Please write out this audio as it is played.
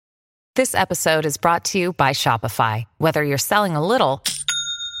This episode is brought to you by Shopify. Whether you're selling a little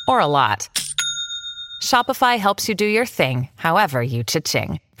or a lot, Shopify helps you do your thing, however you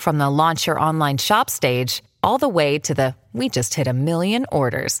cha-ching. From the launch your online shop stage, all the way to the we just hit 1 million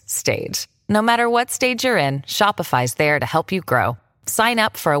orders stage. No matter what stage you're in, Shopify's there to help you grow. Sign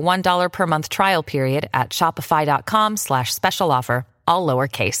up for a $1 per month trial period at shopify.com/special offer, all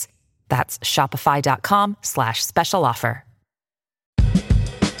lowercase. That's shopify.com/special offer.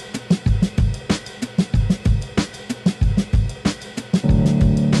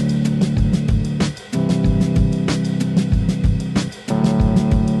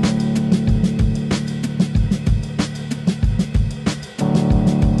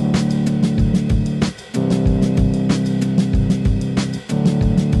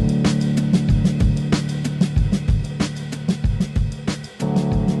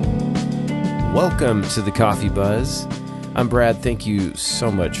 Welcome to the Coffee Buzz. I'm Brad. Thank you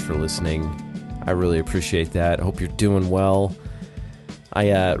so much for listening. I really appreciate that. I hope you're doing well.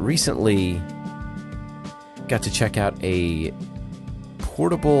 I recently got to check out a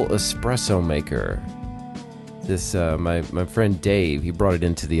portable espresso maker. This my friend Dave, he brought it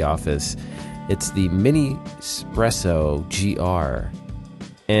into the office. It's the Mini Espresso GR.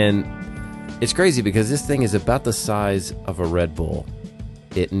 And it's crazy because this thing is about the size of a Red Bull.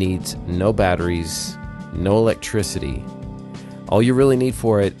 It needs no batteries, no electricity. All you really need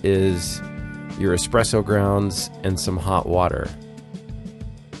for it is your espresso grounds and some hot water,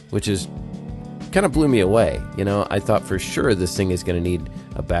 which is kind of blew me away. You know, I thought for sure this thing is going to need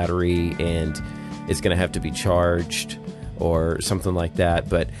a battery and it's going to have to be charged or something like that.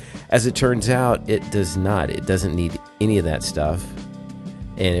 But as it turns out, it does not. It doesn't need any of that stuff.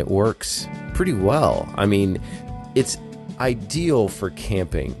 And it works pretty well. I mean, it's ideal for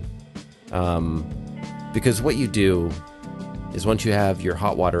camping because what you do is once you have your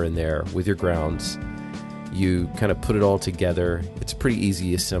hot water in there with your grounds, you kind of put it all together. It's a pretty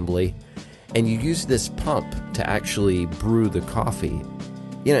easy assembly, and you use this pump to actually brew the coffee.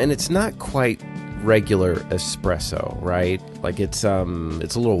 You know, and it's not quite regular espresso, right? Like it's a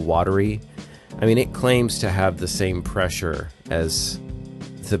little watery. I mean, it claims to have the same pressure as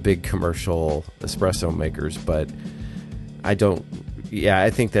the big commercial espresso makers, but I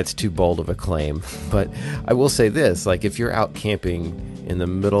think that's too bold of a claim. But I will say this, like if you're out camping in the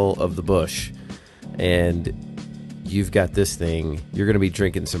middle of the bush and you've got this thing, you're going to be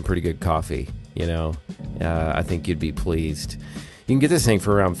drinking some pretty good coffee, you know. I think you'd be pleased. You can get this thing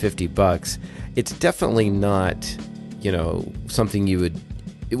for around $50. It's definitely not, you know, something it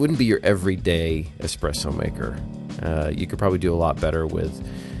wouldn't be your everyday espresso maker. You could probably do a lot better with,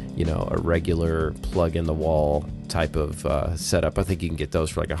 you know, a regular plug-in-the-wall type of setup. I think you can get those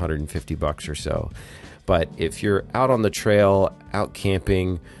for like $150 or so. But if you're out on the trail, out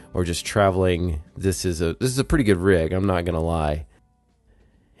camping, or just traveling, this is a pretty good rig. I'm not gonna lie.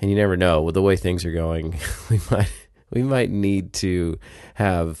 And you never know, with the way things are going, we might need to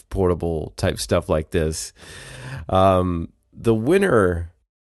have portable type stuff like this. The winner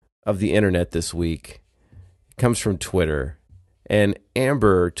of the internet this week comes from Twitter. And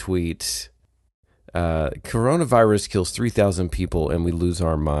Amber tweets, coronavirus kills 3,000 people and we lose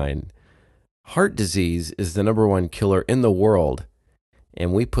our mind. Heart disease is the #1 killer in the world.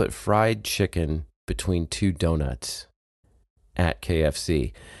 And we put fried chicken between 2 donuts at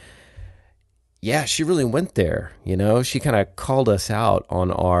KFC. Yeah, she really went there. You know, she kind of called us out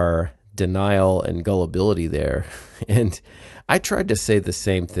on our denial and gullibility there. And I tried to say the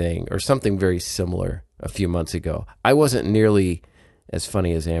same thing or something very similar a few months ago. I wasn't nearly as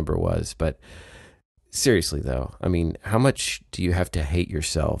funny as Amber was, but seriously though, I mean, how much do you have to hate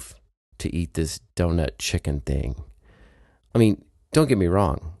yourself to eat this donut chicken thing? I mean, don't get me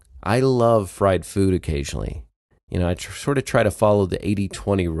wrong. I love fried food occasionally. You know, I sort of try to follow the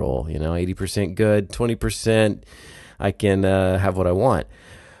 80-20 rule, you know, 80% good, 20% I can have what I want.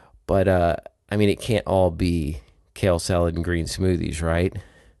 But, I mean, it can't all be kale salad and green smoothies, right?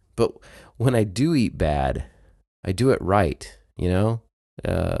 But when I do eat bad, I do it right, you know?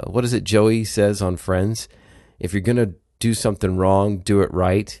 What is it Joey says on Friends? If you're going to do something wrong, do it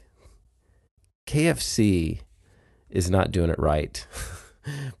right. KFC is not doing it right.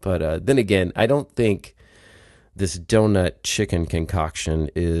 But then again, I don't think this donut chicken concoction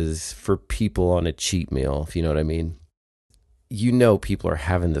is for people on a cheat meal, if you know what I mean. You know people are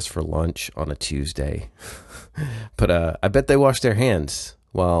having this for lunch on a Tuesday. But I bet they washed their hands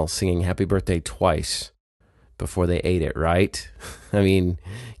while singing Happy Birthday twice before they ate it, right? I mean,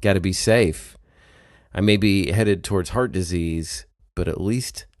 got to be safe. I may be headed towards heart disease, but at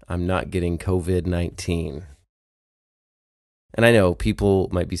least I'm not getting COVID-19. And I know people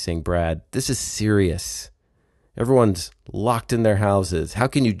might be saying, Brad, this is serious. Everyone's locked in their houses. How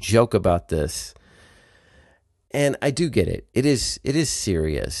can you joke about this? And I do get it. It is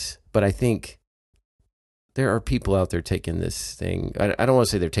serious, but I think there are people out there taking this thing. I don't want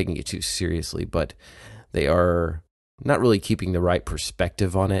to say they're taking it too seriously, but they are not really keeping the right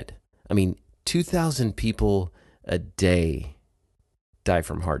perspective on it. I mean, 2,000 people a day die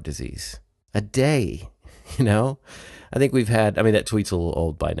from heart disease. A day, you know? I think that tweet's a little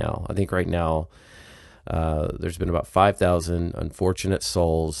old by now. I think right now there's been about 5,000 unfortunate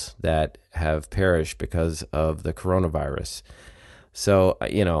souls that have perished because of the coronavirus. So,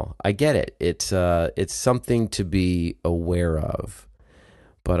 I get it. It's something to be aware of.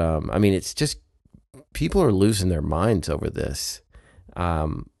 But, it's just people are losing their minds over this.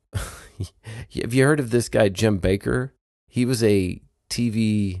 Have you heard of this guy, Jim Bakker? He was a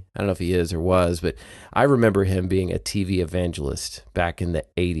TV, I don't know if he is or was, but I remember him being a TV evangelist back in the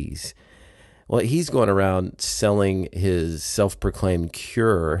 80s. Well, he's going around selling his self-proclaimed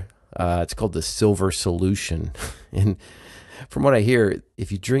cure. It's called the Silver Solution. And from what I hear, if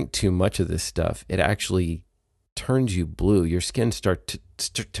you drink too much of this stuff, it actually turns you blue. Your skin starts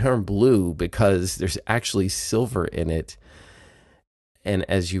to turn blue because there's actually silver in it. And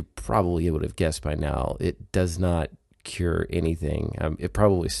as you probably would have guessed by now, it does not cure anything. It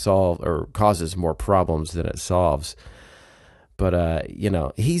probably solves or causes more problems than it solves. But,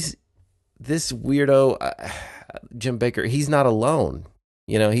 he's this weirdo, Jim Bakker, he's not alone.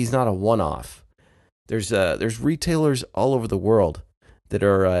 He's not a one-off. There's retailers all over the world that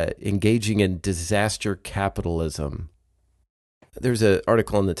are engaging in disaster capitalism. There's an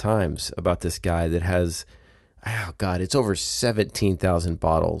article in the Times about this guy that has, it's over 17,000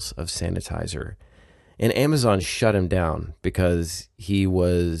 bottles of sanitizer. And Amazon shut him down because he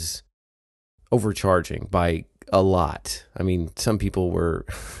was overcharging by a lot. I mean, some people were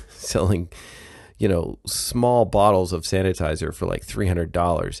selling, small bottles of sanitizer for like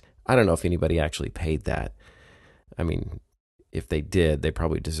 $300. I don't know if anybody actually paid that. I mean, if they did, they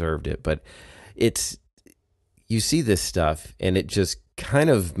probably deserved it. But you see this stuff and it just kind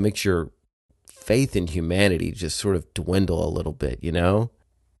of makes your faith in humanity just sort of dwindle a little bit,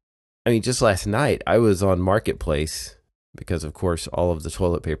 I mean, just last night, I was on Marketplace because, of course, all of the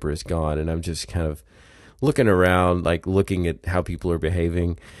toilet paper is gone. And I'm just kind of looking around, like looking at how people are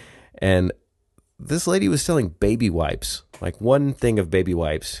behaving. And this lady was selling baby wipes, like one thing of baby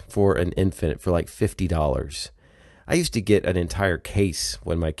wipes for an infant for like $50. I used to get an entire case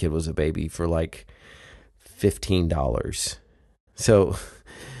when my kid was a baby for like $15. So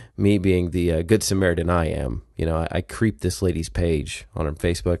me being the good Samaritan I am, I creeped this lady's page on her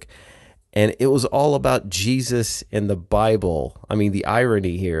Facebook. And it was all about Jesus and the Bible. I mean, the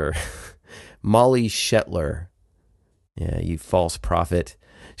irony here. Molly Shetler. Yeah, you false prophet.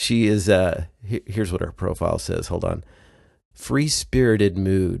 She is, here's what her profile says. Hold on. Free-spirited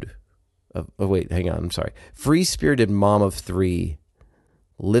mood. Hang on. I'm sorry. Free-spirited mom of 3.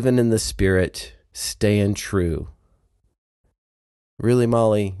 Living in the spirit. Staying true. Really,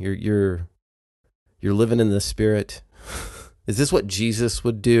 Molly? You're living in the spirit? Is this what Jesus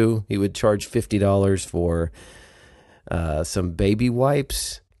would do? He would charge $50 for some baby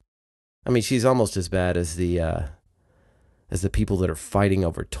wipes. I mean, she's almost as bad as the people that are fighting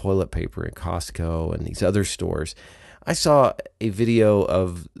over toilet paper in Costco and these other stores. I saw a video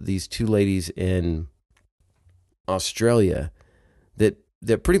of these two ladies in Australia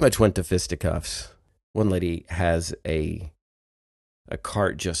that pretty much went to fisticuffs. One lady has a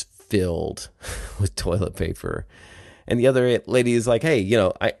cart just filled with toilet paper. And the other lady is like, hey,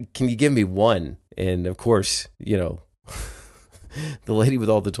 can you give me one? And of course, the lady with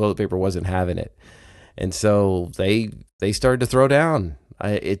all the toilet paper wasn't having it. And so they started to throw down.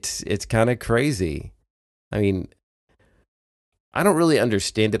 It's kind of crazy. I mean, I don't really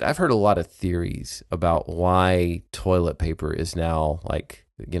understand it. I've heard a lot of theories about why toilet paper is now like,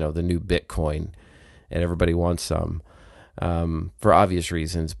 the new Bitcoin and everybody wants some for obvious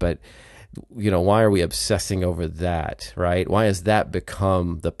reasons. But why are we obsessing over that, right? Why has that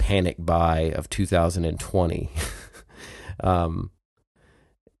become the panic buy of 2020?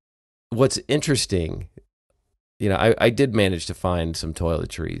 What's interesting, I did manage to find some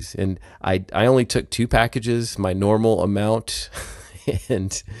toiletries, and I only took 2 packages, my normal amount,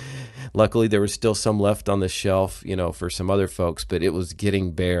 and luckily there was still some left on the shelf, for some other folks, but it was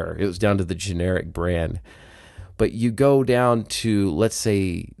getting bare. It was down to the generic brand. But you go down to, let's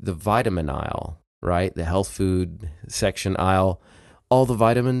say, the vitamin aisle, right? The health food section aisle. All the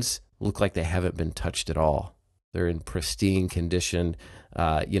vitamins look like they haven't been touched at all. They're in pristine condition.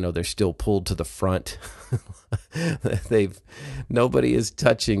 They're still pulled to the front. Nobody is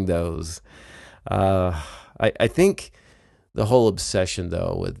touching those. I think the whole obsession,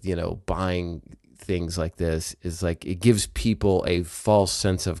 though, with, buying things like this is like it gives people a false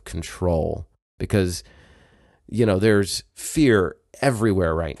sense of control because, there's fear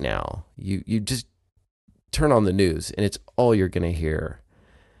everywhere right now. You just turn on the news and it's all you're going to hear.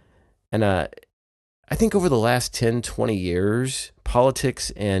 And I think over the last 10, 20 years,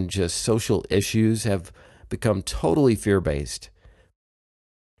 politics and just social issues have become totally fear-based.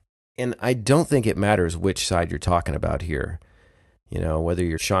 And I don't think it matters which side you're talking about here. Whether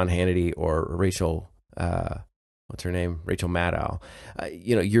you're Sean Hannity or Rachel, what's her name? Rachel Maddow.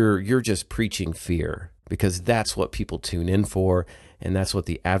 You're just preaching fear because that's what people tune in for, and that's what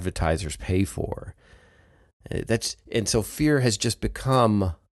the advertisers pay for. And so fear has just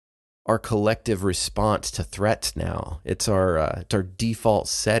become our collective response to threats now. It's our default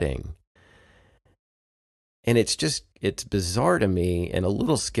setting. And it's bizarre to me and a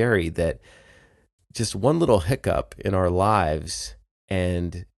little scary that just one little hiccup in our lives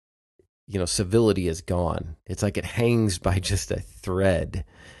and, civility is gone. It's like it hangs by just a thread.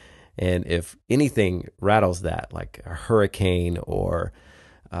 And if anything rattles that, like a hurricane or,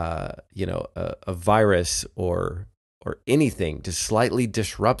 a virus or anything just slightly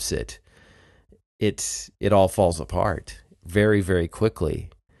disrupts it, it all falls apart very, very quickly.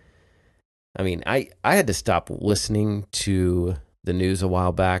 I mean, I had to stop listening to the news a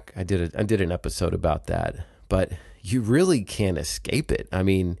while back. I did an episode about that, but you really can't escape it. I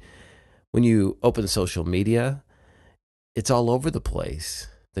mean, when you open social media, it's all over the place.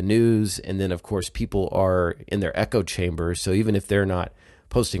 The news, and then of course people are in their echo chambers. So even if they're not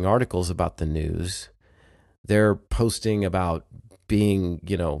posting articles about the news, they're posting about being,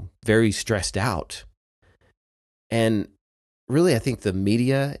 very stressed out. And really, I think the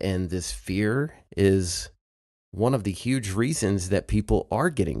media and this fear is one of the huge reasons that people are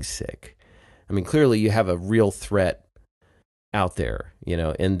getting sick. I mean, clearly you have a real threat out there,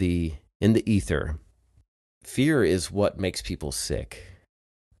 in the ether. Fear is what makes people sick.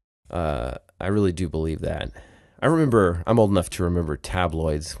 I really do believe that. I'm old enough to remember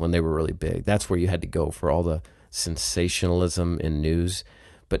tabloids when they were really big. That's where you had to go for all the sensationalism in news.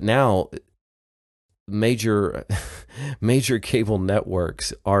 But now major cable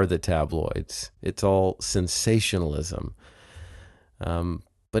networks are the tabloids. It's all sensationalism.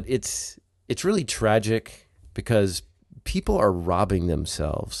 But it's really tragic because people are robbing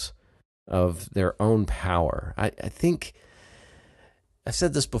themselves of their own power. I think I've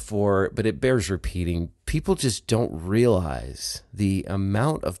said this before, but it bears repeating. People just don't realize the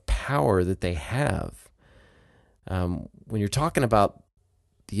amount of power that they have. When you're talking about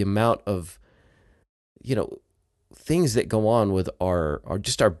the amount of, things that go on with our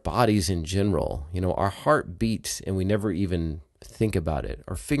bodies in general, our heart beats and we never even think about it.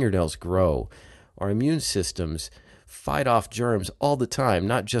 Our fingernails grow. Our immune systems fight off germs all the time,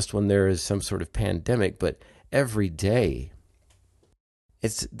 not just when there is some sort of pandemic, but every day.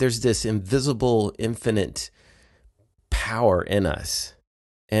 There's this invisible, infinite power in us.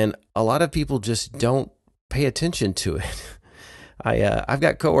 And a lot of people just don't pay attention to it. I've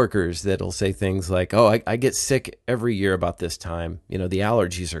got coworkers that'll say things like, "Oh, I get sick every year about this time. The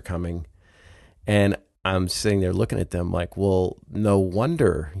allergies are coming," and I'm sitting there looking at them like, "Well, no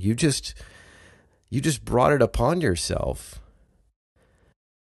wonder you just brought it upon yourself."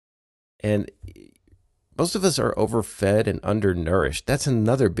 And most of us are overfed and undernourished. That's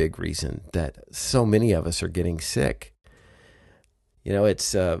another big reason that so many of us are getting sick.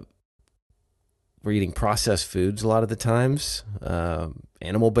 It's we're eating processed foods a lot of the times,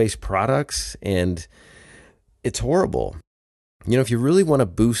 animal-based products, and it's horrible. If you really want to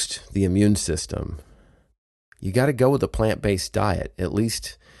boost the immune system, you got to go with a plant-based diet. At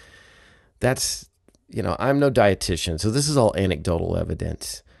least that's, I'm no dietitian, so this is all anecdotal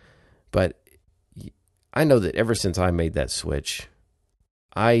evidence. But I know that ever since I made that switch,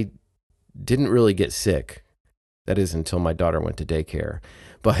 I didn't really get sick. That is until my daughter went to daycare.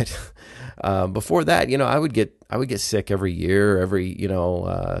 But before that, I would get sick every year, every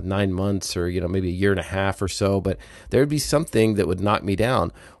 9 months, or maybe a year and a half or so. But there would be something that would knock me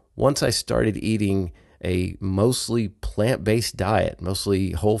down. Once I started eating a mostly plant-based diet,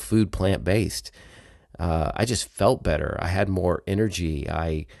 mostly whole food plant-based, I just felt better. I had more energy.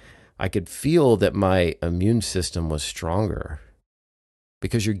 I could feel that my immune system was stronger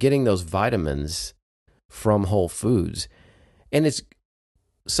because you're getting those vitamins from whole foods. And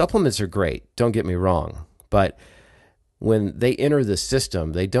supplements are great, don't get me wrong, but when they enter the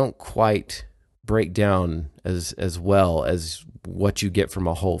system, they don't quite break down as well as what you get from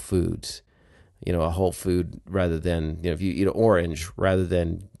a Whole Foods. A whole food rather than, if you eat an orange rather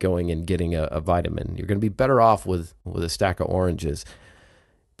than going and getting a vitamin, you're going to be better off with a stack of oranges,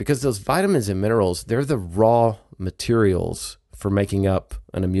 because those vitamins and minerals, they're the raw materials for making up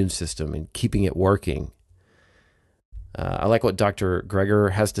an immune system and keeping it working. I like what Dr.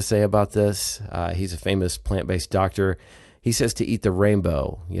 Greger has to say about this. He's a famous plant-based doctor. He says to eat the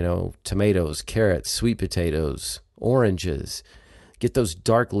rainbow, tomatoes, carrots, sweet potatoes, oranges. Get those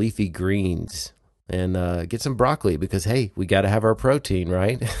dark leafy greens, and get some broccoli, because, hey, we got to have our protein,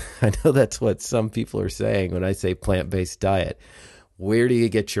 right? I know that's what some people are saying when I say plant-based diet. Where do you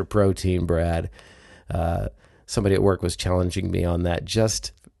get your protein, Brad? Somebody at work was challenging me on that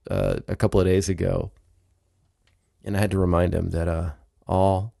just a couple of days ago. And I had to remind him that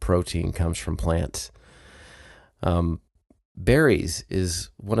all protein comes from plants. Berries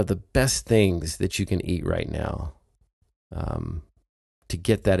is one of the best things that you can eat right now. To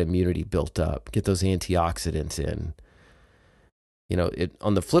get that immunity built up, get those antioxidants in.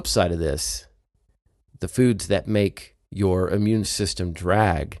 On the flip side of this, the foods that make your immune system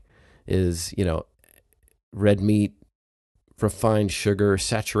drag is, red meat, refined sugar,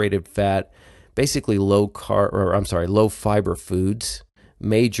 saturated fat, basically low fiber foods,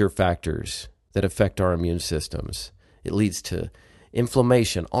 major factors that affect our immune systems. It leads to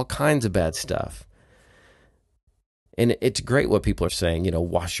inflammation, all kinds of bad stuff. And it's great what people are saying,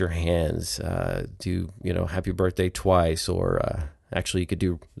 wash your hands, do, happy birthday twice, or actually you could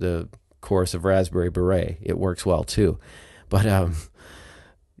do the chorus of Raspberry Beret. It works well too. But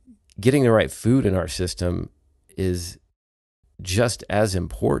getting the right food in our system is just as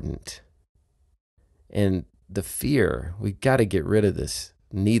important. And the fear, we got to get rid of this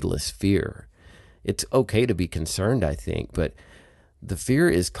needless fear. It's okay to be concerned, I think, but the fear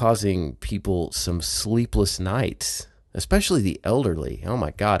is causing people some sleepless nights, especially the elderly. Oh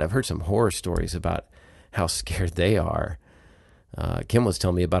my God, I've heard some horror stories about how scared they are. Kim was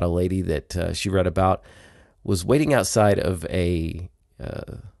telling me about a lady that she read about, was waiting outside of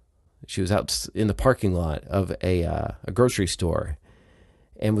she was out in the parking lot of a grocery store,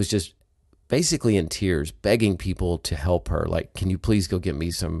 and was just basically in tears, begging people to help her. Like, can you please go get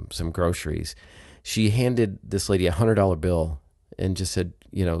me some groceries? She handed this lady $100 bill and just said,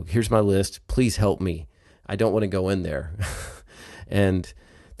 here's my list. Please help me. I don't want to go in there. And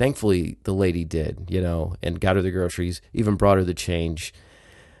thankfully the lady did, and got her the groceries, even brought her the change.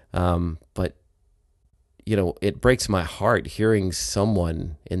 But it breaks my heart hearing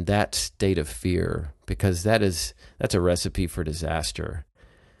someone in that state of fear, because that's a recipe for disaster.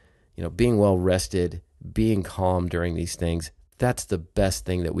 Being well rested, being calm during these things, that's the best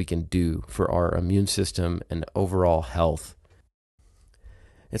thing that we can do for our immune system and overall health.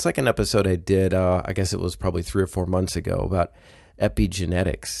 It's like an episode I did, I guess it was probably 3 or 4 months ago, about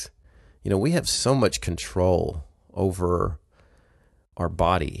epigenetics. We have so much control over our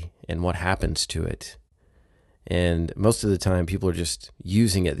body and what happens to it. And most of the time people are just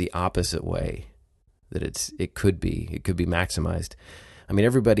using it the opposite way that it could be maximized. I mean,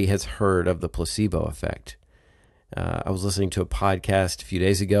 everybody has heard of the placebo effect. I was listening to a podcast a few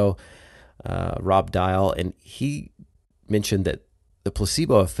days ago, Rob Dial, and he mentioned that the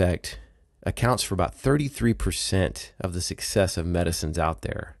placebo effect accounts for about 33% of the success of medicines out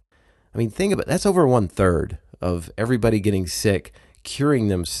there. I mean, think about it. That's over 1/3 of everybody getting sick curing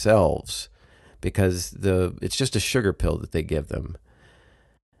themselves because it's just a sugar pill that they give them.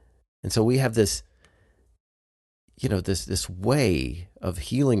 And so we have this, this way of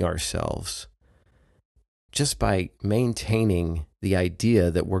healing ourselves just by maintaining the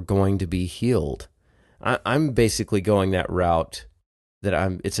idea that we're going to be healed. I'm basically going that route,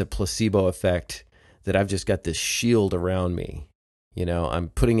 that it's a placebo effect, that I've just got this shield around me. I'm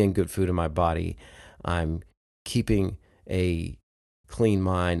putting in good food in my body. I'm keeping a clean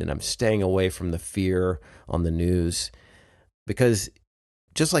mind, and I'm staying away from the fear on the news, because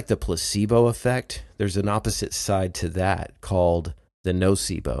just like the placebo effect, there's an opposite side to that called the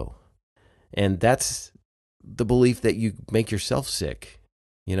nocebo. And that's the belief that you make yourself sick.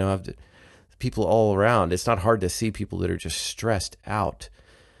 People all around, it's not hard to see people that are just stressed out.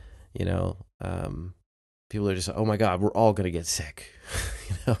 People are just, oh my God, we're all going to get sick.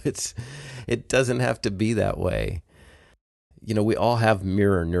 It doesn't have to be that way. We all have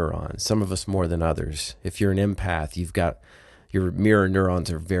mirror neurons, some of us more than others. If you're an empath, you've got your mirror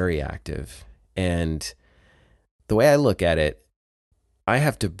neurons are very active. And the way I look at it, I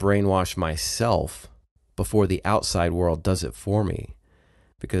have to brainwash myself before the outside world does it for me.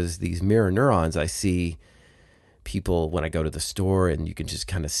 Because these mirror neurons, I see people when I go to the store, and you can just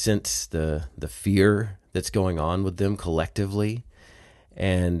kind of sense the fear that's going on with them collectively.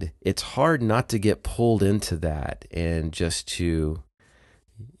 And it's hard not to get pulled into that and just to,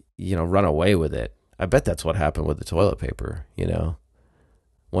 run away with it. I bet that's what happened with the toilet paper.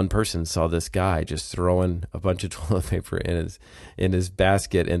 One person saw this guy just throwing a bunch of toilet paper in his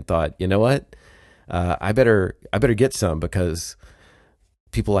basket and thought, you know what? I better get some, because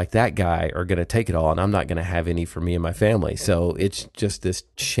people like that guy are going to take it all, and I'm not going to have any for me and my family. So it's just this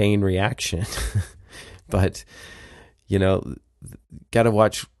chain reaction. But, got to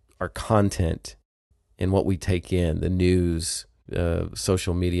watch our content and what we take in, the news,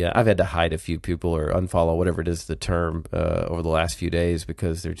 social media. I've had to hide a few people or unfollow, whatever it is the term, over the last few days,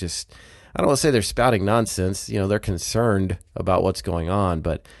 because they're just, I don't want to say they're spouting nonsense. They're concerned about what's going on,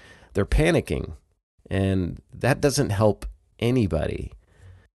 but they're panicking, and that doesn't help anybody.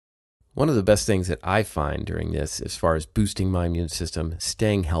 One of the best things that I find during this, as far as boosting my immune system,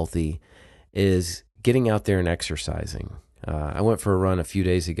 staying healthy, is getting out there and exercising. I went for a run a few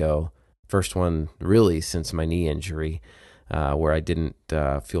days ago, first one really since my knee injury, where I didn't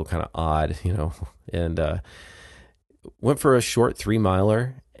feel kind of odd, and went for a short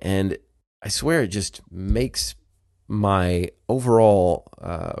 3-miler, and I swear it just makes my overall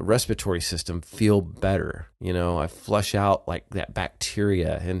respiratory system feel better. I flush out like that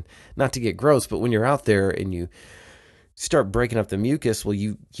bacteria, and not to get gross, but when you're out there and you start breaking up the mucus, well,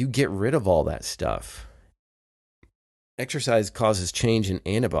 you get rid of all that stuff. Exercise causes change in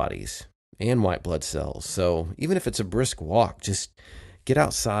antibodies and white blood cells. So even if it's a brisk walk, just get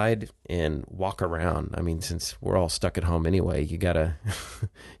outside and walk around. I mean, since we're all stuck at home anyway, you gotta,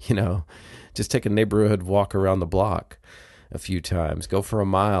 just take a neighborhood walk around the block a few times. Go for a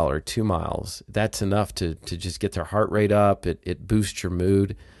mile or 2 miles. That's enough to just get their heart rate up. It boosts your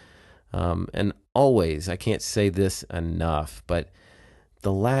mood. And always, I can't say this enough, but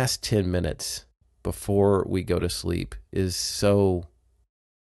the last 10 minutes before we go to sleep is so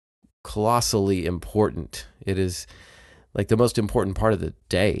colossally important. It is like the most important part of the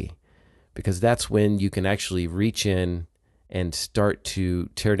day, because that's when you can actually reach in and start to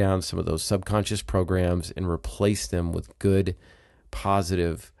tear down some of those subconscious programs and replace them with good,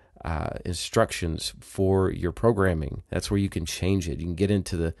 positive instructions for your programming. That's where you can change it. You can get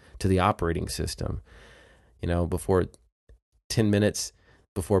into the operating system. Before 10 minutes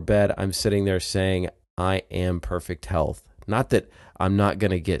before bed, I'm sitting there saying, I am perfect health. Not that I'm not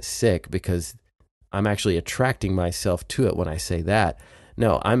going to get sick, because I'm actually attracting myself to it when I say that.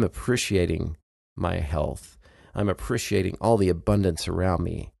 No, I'm appreciating my health. I'm appreciating all the abundance around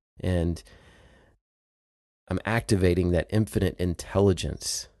me, and I'm activating that infinite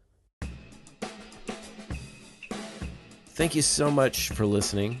intelligence. Thank you so much for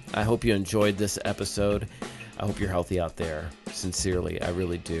listening. I hope you enjoyed this episode. I hope you're healthy out there. Sincerely, I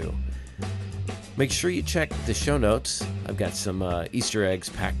really do. Make sure you check the show notes. I've got some Easter eggs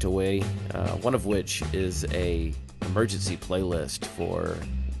packed away, one of which is a emergency playlist for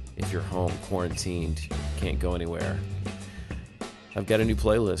if you're home, quarantined, can't go anywhere. I've got a new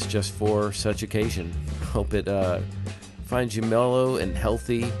playlist just for such occasion. Hope it finds you mellow and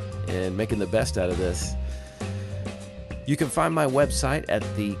healthy and making the best out of this. You can find my website at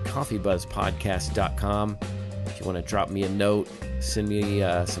thecoffeebuzzpodcast.com. If you want to drop me a note, send me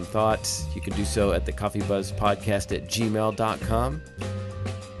some thoughts, you can do so at thecoffeebuzzpodcast@gmail.com.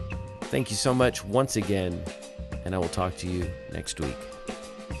 Thank you so much once again, and I will talk to you next week.